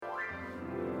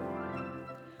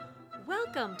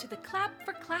Welcome to the Clap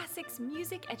for Classics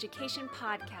Music Education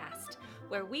Podcast,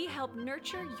 where we help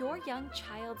nurture your young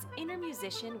child's inner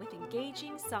musician with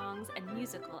engaging songs and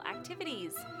musical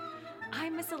activities.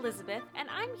 I'm Miss Elizabeth, and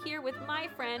I'm here with my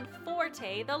friend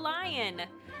Forte the Lion.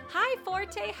 Hi,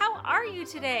 Forte, how are you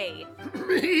today?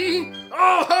 Me?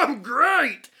 Oh, I'm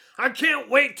great! I can't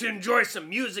wait to enjoy some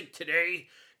music today.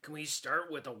 Can we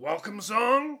start with a welcome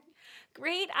song?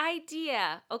 Great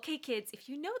idea. Okay, kids, if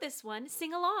you know this one,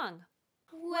 sing along.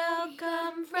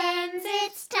 Welcome, friends,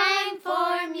 it's time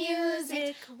for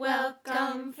music.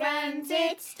 Welcome, friends,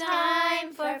 it's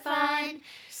time for fun.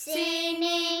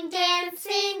 Singing,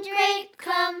 dancing, great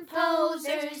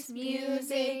composers.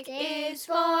 Music is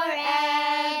for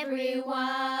everyone.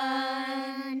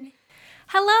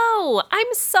 Hello!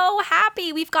 I'm so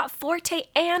happy we've got Forte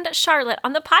and Charlotte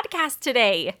on the podcast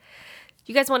today.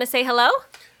 You guys want to say hello?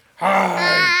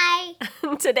 Hi!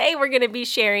 Today we're going to be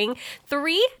sharing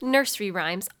 3 nursery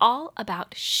rhymes all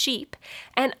about sheep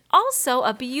and also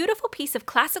a beautiful piece of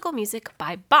classical music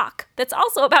by Bach that's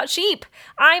also about sheep.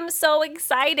 I'm so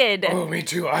excited. Oh, me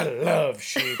too. I love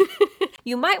sheep.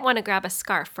 You might want to grab a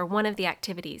scarf for one of the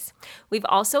activities. We've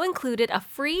also included a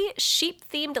free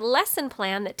sheep-themed lesson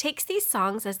plan that takes these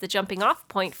songs as the jumping-off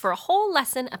point for a whole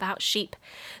lesson about sheep.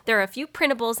 There are a few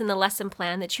printables in the lesson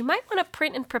plan that you might want to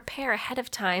print and prepare ahead of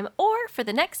time or for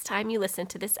the next time you listen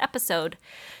to this episode.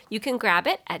 You can grab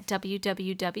it at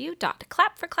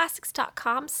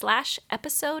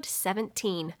www.clapforclassics.com/episode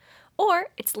 17, or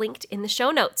it's linked in the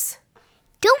show notes.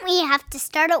 Don't we have to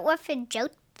start it with a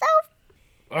joke, though?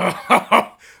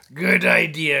 Oh, good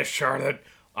idea, Charlotte.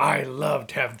 I love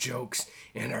to have jokes,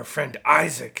 and our friend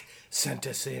Isaac sent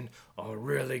us in a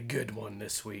really good one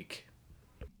this week.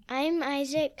 I'm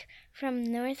Isaac from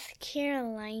North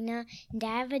Carolina, and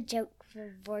I have a joke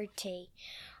for Forte.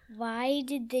 Why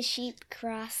did the sheep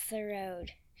cross the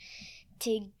road?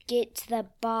 To get to the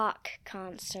Bach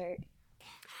concert.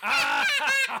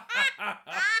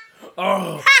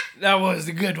 Oh, that was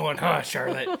a good one, huh,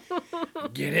 Charlotte?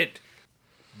 Get it?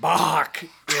 Bach is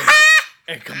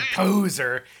a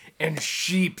composer, and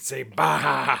sheep say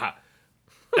bah.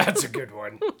 That's a good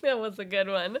one. That was a good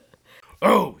one.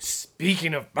 Oh,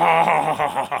 speaking of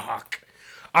Bach,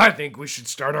 I think we should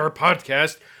start our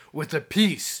podcast with a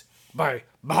piece by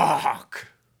Bach.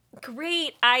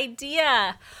 Great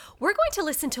idea. We're going to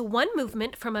listen to one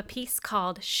movement from a piece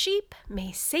called Sheep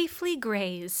May Safely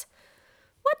Graze.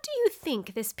 What do you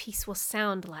think this piece will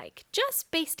sound like, just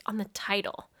based on the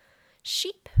title?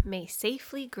 Sheep May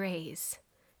Safely Graze.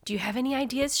 Do you have any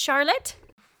ideas, Charlotte?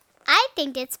 I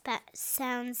think it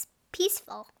sounds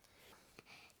peaceful.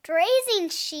 Grazing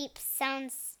sheep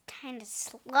sounds kind of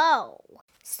slow,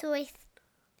 so I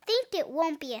think it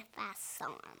won't be a fast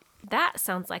song. That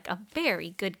sounds like a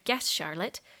very good guess,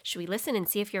 Charlotte. Should we listen and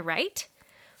see if you're right?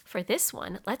 For this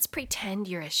one, let's pretend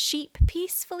you're a sheep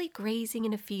peacefully grazing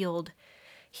in a field.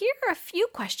 Here are a few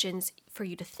questions for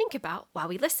you to think about while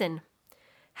we listen.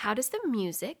 How does the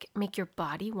music make your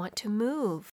body want to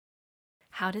move?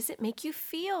 How does it make you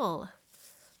feel?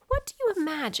 What do you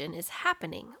imagine is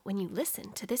happening when you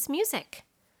listen to this music?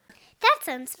 That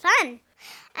sounds fun.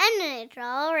 I'm going to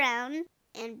draw around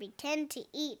and pretend to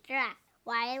eat dry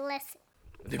while I listen.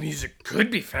 The music could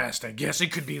be fast, I guess.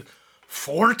 It could be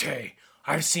forte.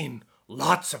 I've seen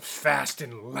lots of fast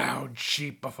and loud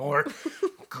sheep before,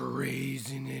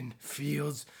 grazing in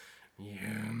fields.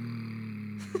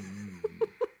 Yum.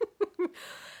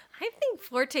 I think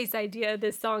Forte's idea of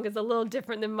this song is a little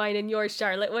different than mine and yours,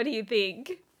 Charlotte. What do you think?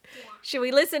 Yeah. Should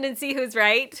we listen and see who's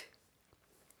right?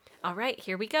 All right,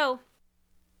 here we go.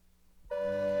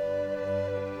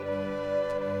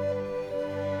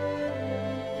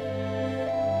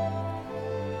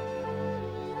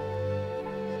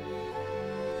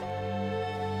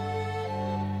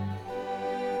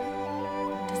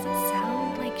 Does it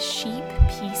sound like sheep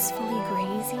peacefully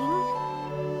grazing?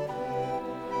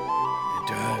 It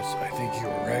does. I think you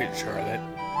were right, Charlotte.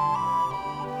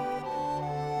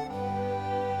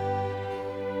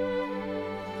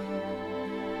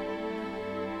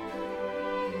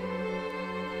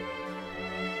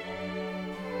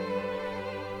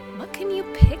 What can you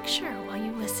picture while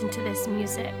you listen to this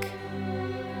music?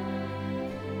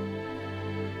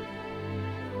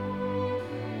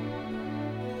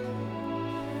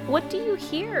 What do you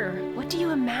hear? What do you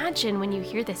imagine when you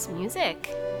hear this music?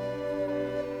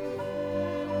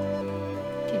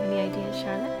 Do you have any ideas,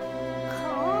 Charlotte?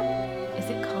 Calm? Is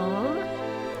it calm?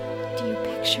 Do you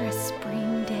picture a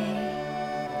spring day?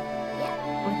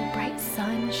 Yeah. With a bright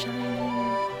sun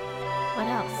shining? What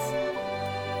else?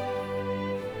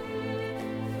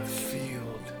 A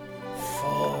field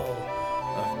full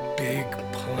of big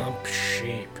plump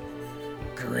sheep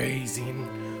grazing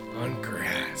on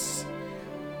grass,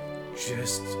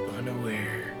 just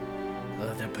unaware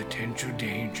of the potential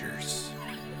dangers.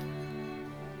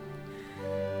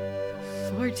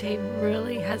 Forte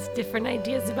really has different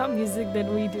ideas about music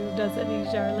than we do, doesn't he,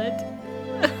 Charlotte?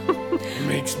 It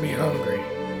makes me hungry.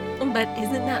 But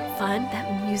isn't that fun?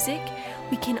 That music,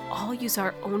 we can all use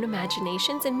our own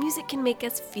imaginations, and music can make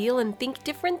us feel and think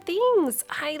different things.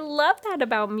 I love that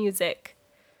about music.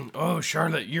 Oh,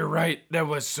 Charlotte, you're right. That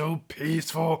was so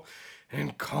peaceful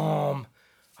and calm.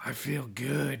 I feel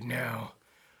good now.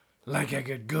 Like I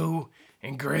could go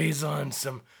and graze on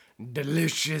some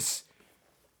delicious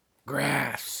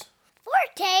grass.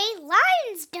 Forte,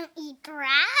 lions don't eat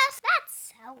grass.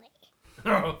 That's silly.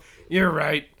 Oh, you're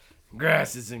right.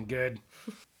 Grass isn't good.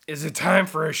 Is it time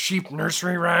for a sheep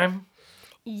nursery rhyme?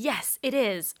 Yes, it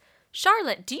is.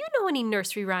 Charlotte, do you know any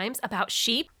nursery rhymes about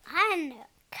sheep? I know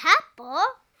a couple.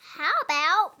 How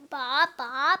about Ba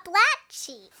Ba Black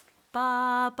Sheep?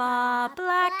 Ba, ba,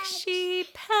 black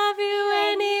sheep, have you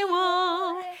any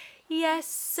wool? Yes,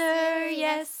 sir,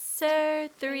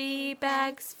 3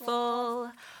 bags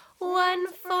full. 1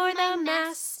 for the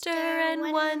master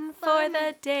and 1 for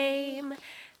the dame.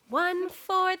 1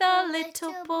 for the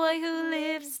little boy who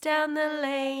lives down the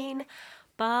lane.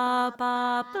 Ba,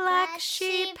 ba, black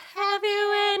sheep, have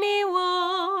you any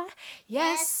wool?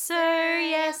 Yes, sir,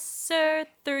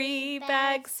 3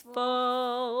 bags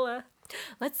full.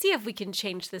 Let's see if we can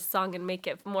change this song and make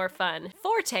it more fun.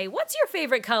 Forte, what's your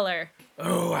favorite color?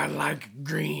 Oh, I like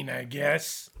green, I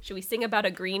guess. Should we sing about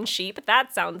a green sheep?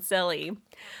 That sounds silly.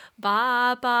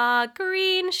 Ba, ba,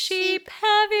 green sheep,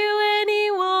 have you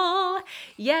any wool?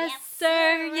 Yes,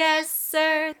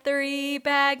 sir, 3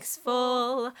 bags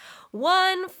full.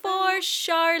 1 for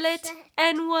Charlotte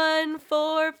and 1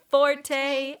 for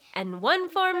Forte and 1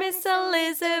 for Miss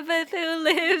Elizabeth who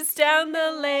lives down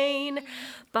the lane.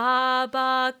 Ba,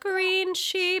 ba, green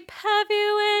sheep, have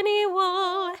you any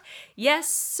wool? Yes,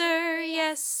 sir,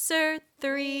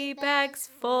 3 bags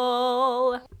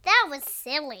full. That was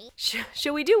silly.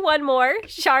 Should we do one more?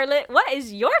 Charlotte, what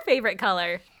is your favorite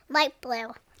color? Light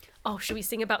blue. Oh, should we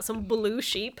sing about some blue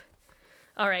sheep?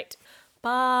 All right.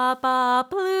 Ba, ba,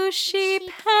 blue sheep,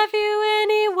 have you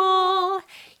any wool?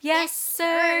 Yes,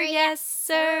 sir,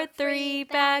 3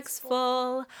 bags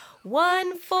full.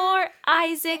 1 for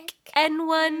Isaac and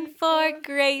 1 for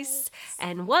Grace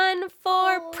and 1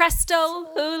 for Presto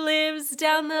who lives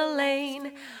down the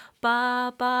lane.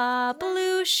 Ba, ba,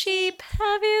 blue sheep,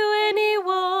 have you any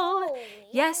wool?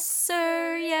 Yes,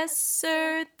 sir,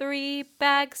 3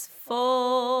 bags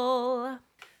full.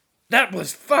 That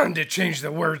was fun to change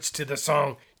the words to the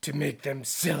song to make them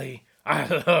silly. I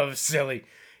love silly.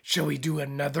 Shall we do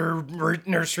another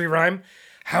nursery rhyme?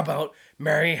 How about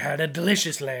Mary had a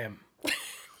delicious lamb?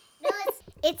 No,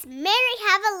 it's Mary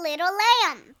have a little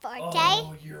lamb, Forte.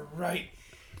 Oh, you're right.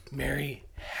 Mary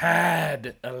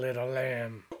had a little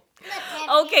lamb.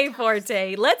 Okay,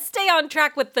 Forte, let's stay on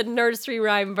track with the nursery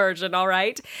rhyme version, all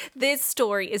right? This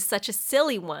story is such a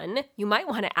silly one, you might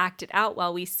want to act it out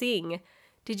while we sing.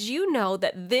 Did you know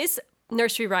that this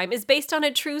nursery rhyme is based on a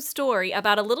true story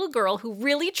about a little girl who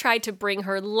really tried to bring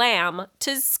her lamb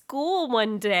to school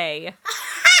one day?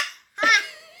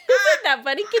 Isn't that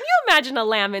funny? Can you imagine a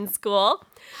lamb in school?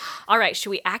 All right,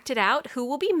 should we act it out? Who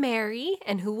will be Mary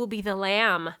and who will be the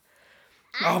lamb?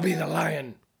 I'll be the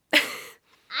lion.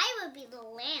 I would be the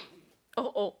lamb.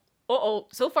 Oh.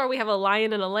 So far we have a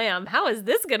lion and a lamb. How is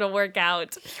this going to work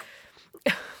out?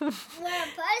 We're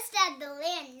supposed to have the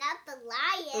lamb, not the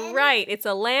lion. Right, it's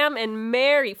a lamb and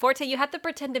Mary. Forte, you have to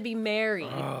pretend to be Mary.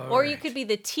 Or you could be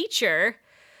the teacher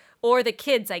or the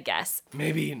kids, I guess.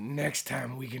 Maybe next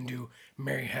time we can do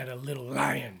Mary had a little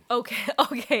lion.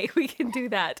 Okay, we can do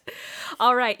that.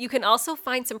 All right, you can also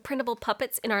find some printable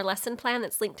puppets in our lesson plan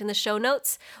that's linked in the show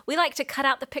notes. We like to cut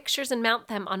out the pictures and mount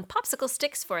them on popsicle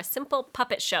sticks for a simple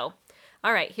puppet show.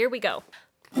 All right, here we go.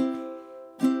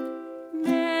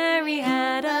 Mary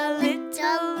had a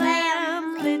little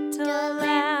lamb, little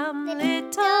lamb,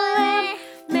 little lamb.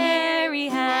 Mary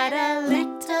had a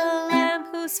little lamb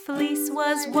whose fleece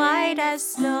was white as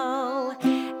snow.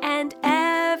 And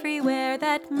everywhere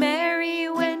that Mary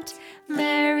went,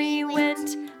 Mary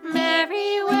went,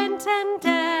 Mary went. And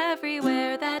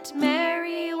everywhere that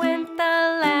Mary went,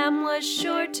 the lamb was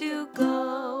sure to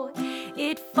go.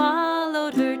 It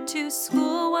followed her to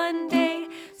school one day,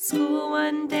 school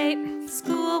one day,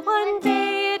 school one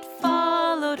day. It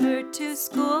followed her to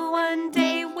school one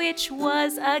day, which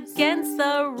was against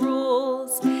the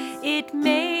rules. It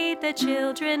made the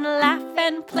children laugh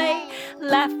and play,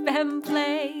 laugh and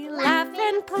play, laugh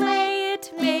and play.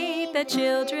 It made the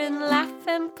children laugh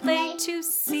and play to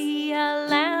see a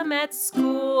lamb at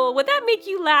school. Would that make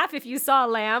you laugh if you saw a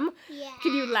lamb? Yeah.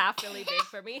 Can you laugh really big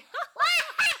for me?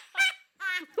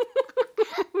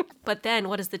 But then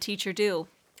what does the teacher do?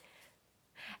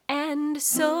 And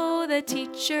so the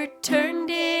teacher turned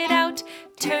it out,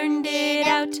 turned it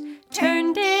out,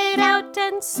 turned it out.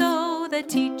 And so the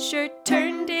teacher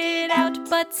turned it out,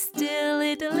 but still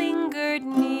it lingered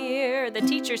near. The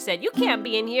teacher said, you can't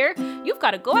be in here. You've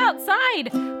got to go outside.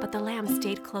 But the lamb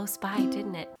stayed close by,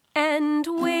 didn't it? And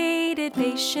waited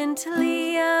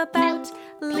patiently about,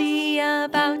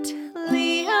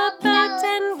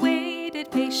 and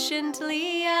waited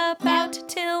patiently about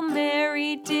till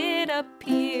Mary did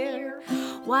appear.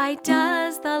 Why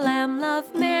does the lamb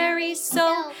love Mary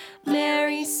so?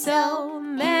 Mary so,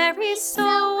 Mary so.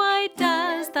 Why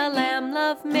does the lamb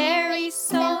love Mary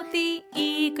so? The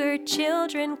eager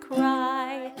children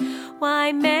cry.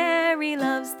 Why Mary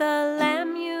loves the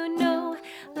lamb, you know.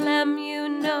 Lamb, you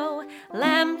know,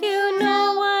 lamb, you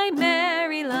know. Why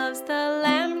Mary loves the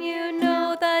lamb, you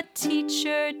know. The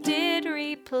teacher did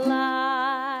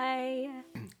reply.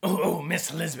 Oh,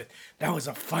 Miss Elizabeth, that was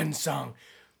a fun song.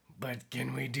 But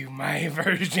can we do my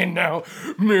version now?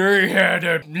 Mary had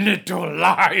a little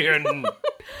lion.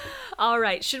 All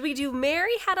right, should we do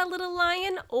Mary Had a Little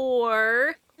Lion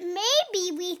or...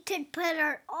 Maybe we could put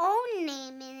our own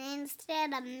name in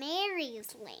instead of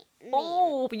Mary's name.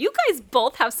 Oh, you guys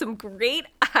both have some great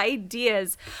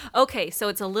ideas. Okay, so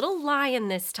it's a little lion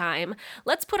this time.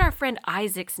 Let's put our friend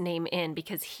Isaac's name in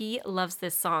because he loves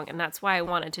this song, and that's why I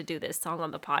wanted to do this song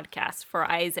on the podcast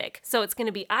for Isaac. So it's going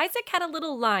to be Isaac Had a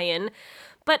Little Lion,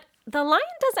 but the lion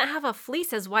doesn't have a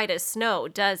fleece as white as snow,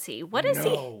 does he? What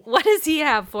does he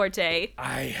have, Forte?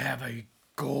 I have a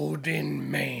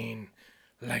golden mane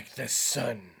like the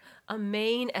sun. A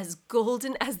mane as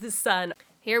golden as the sun.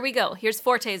 Here we go. Here's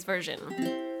Forte's version.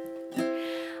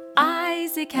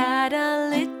 Isaac had a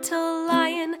little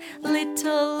lion,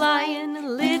 little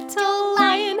lion, little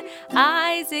lion.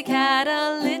 Isaac had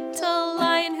a little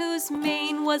lion whose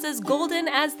mane was as golden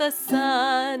as the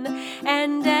sun.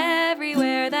 And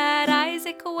everywhere that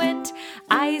Isaac went,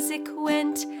 Isaac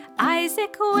went,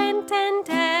 Isaac went. And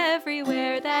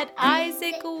everywhere that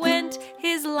Isaac went,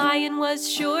 his lion was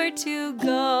sure to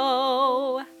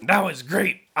go. That was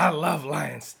great. I love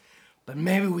lions. But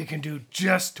maybe we can do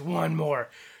just one more.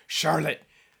 Charlotte,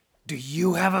 do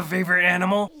you have a favorite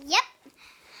animal? Yep.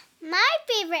 My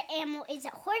favorite animal is a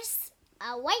horse,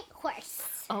 a white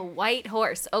horse. A white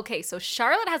horse. Okay, so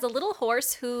Charlotte has a little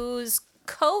horse whose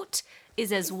coat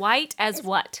is as white as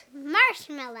what?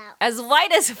 Marshmallow. As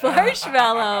white as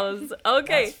marshmallows.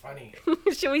 Okay. That's funny.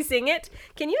 Should we sing it?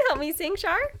 Can you help me sing,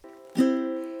 Char?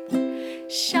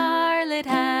 Charlotte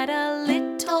had a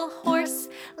little horse,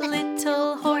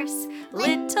 little horse,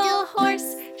 little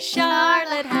horse.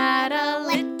 Charlotte had a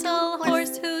little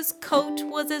horse whose coat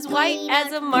was as white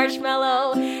as a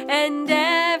marshmallow. And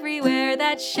everywhere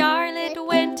that Charlotte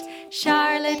went,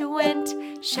 Charlotte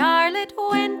went, Charlotte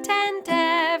went. And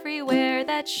everywhere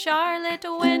that Charlotte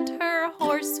went, her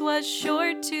horse was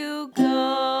sure to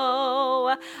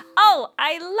go. Oh,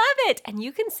 I love it! And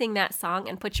you can sing that song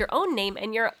and put your own name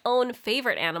and your own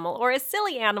favorite animal or a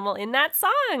silly animal in that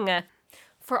song.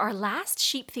 For our last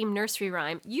sheep-themed nursery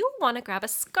rhyme, you want to grab a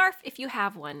scarf if you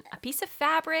have one. A piece of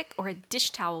fabric or a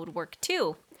dish towel would work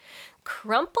too.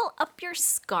 Crumple up your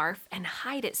scarf and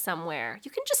hide it somewhere.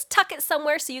 You can just tuck it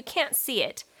somewhere so you can't see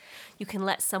it. You can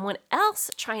let someone else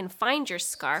try and find your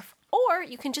scarf, or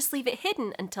you can just leave it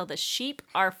hidden until the sheep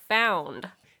are found.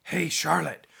 Hey,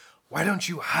 Charlotte, why don't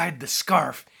you hide the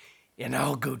scarf and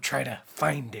I'll go try to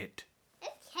find it?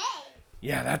 Okay.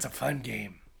 Yeah, that's a fun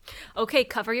game. Okay,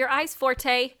 cover your eyes,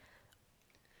 Forte.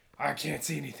 I can't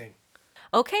see anything.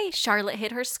 Okay, Charlotte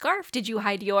hid her scarf. Did you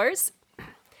hide yours?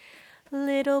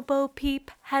 Little Bo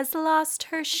Peep has lost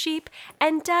her sheep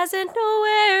and doesn't know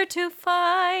where to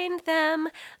find them.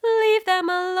 Leave them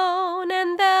alone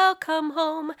and they'll come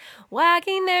home,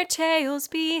 wagging their tails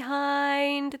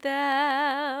behind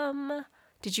them.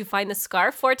 Did you find the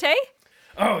scarf, Forte?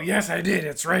 Oh, yes, I did.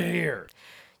 It's right here.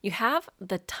 You have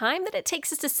the time that it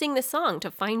takes us to sing the song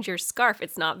to find your scarf.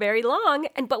 It's not very long,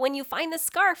 but when you find the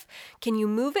scarf, can you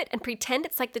move it and pretend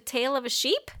it's like the tail of a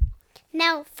sheep?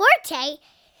 Now, Forte,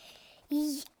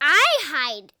 I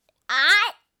hide.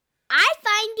 I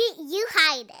find it, you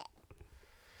hide it.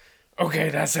 Okay,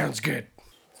 that sounds good.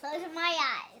 Close my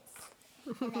eyes.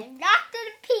 And I'm not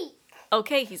gonna peek.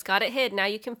 Okay, he's got it hid. Now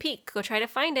you can peek. Go try to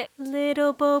find it.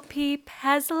 Little Bo Peep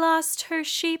has lost her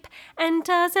sheep and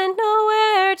doesn't know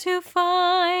where to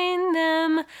find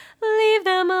them. Leave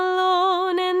them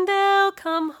alone and they'll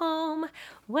come home,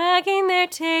 wagging their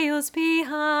tails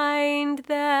behind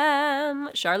them.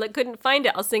 Charlotte couldn't find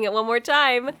it. I'll sing it one more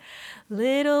time.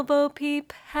 Little Bo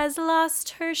Peep has lost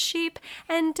her sheep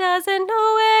and doesn't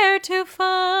know where to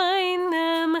find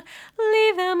them.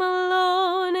 Leave them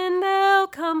alone and they'll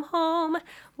come home,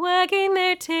 wagging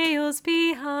their tails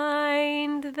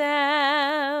behind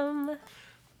them.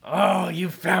 Oh, you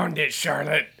found it,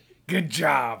 Charlotte. Good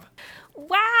job.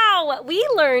 Wow, we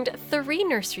learned 3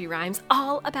 nursery rhymes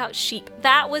all about sheep.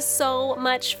 That was so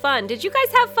much fun. Did you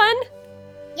guys have fun?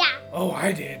 Yeah. Oh,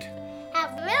 I did.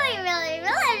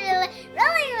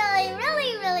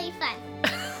 Really fun.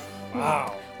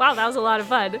 Wow. Wow, that was a lot of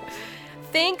fun.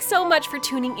 Thanks so much for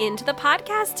tuning in to the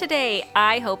podcast today.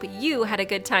 I hope you had a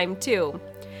good time too.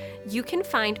 You can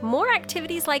find more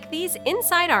activities like these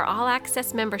inside our All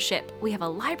Access membership. We have a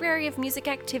library of music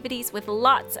activities with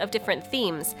lots of different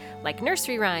themes, like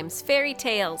nursery rhymes, fairy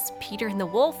tales, Peter and the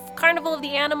Wolf, Carnival of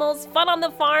the Animals, Fun on the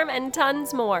Farm, and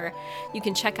tons more. You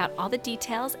can check out all the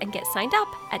details and get signed up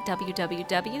at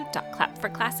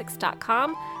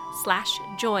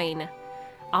www.clapforclassics.com/join.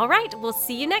 All right, we'll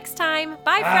see you next time.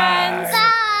 Bye, friends.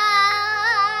 Bye.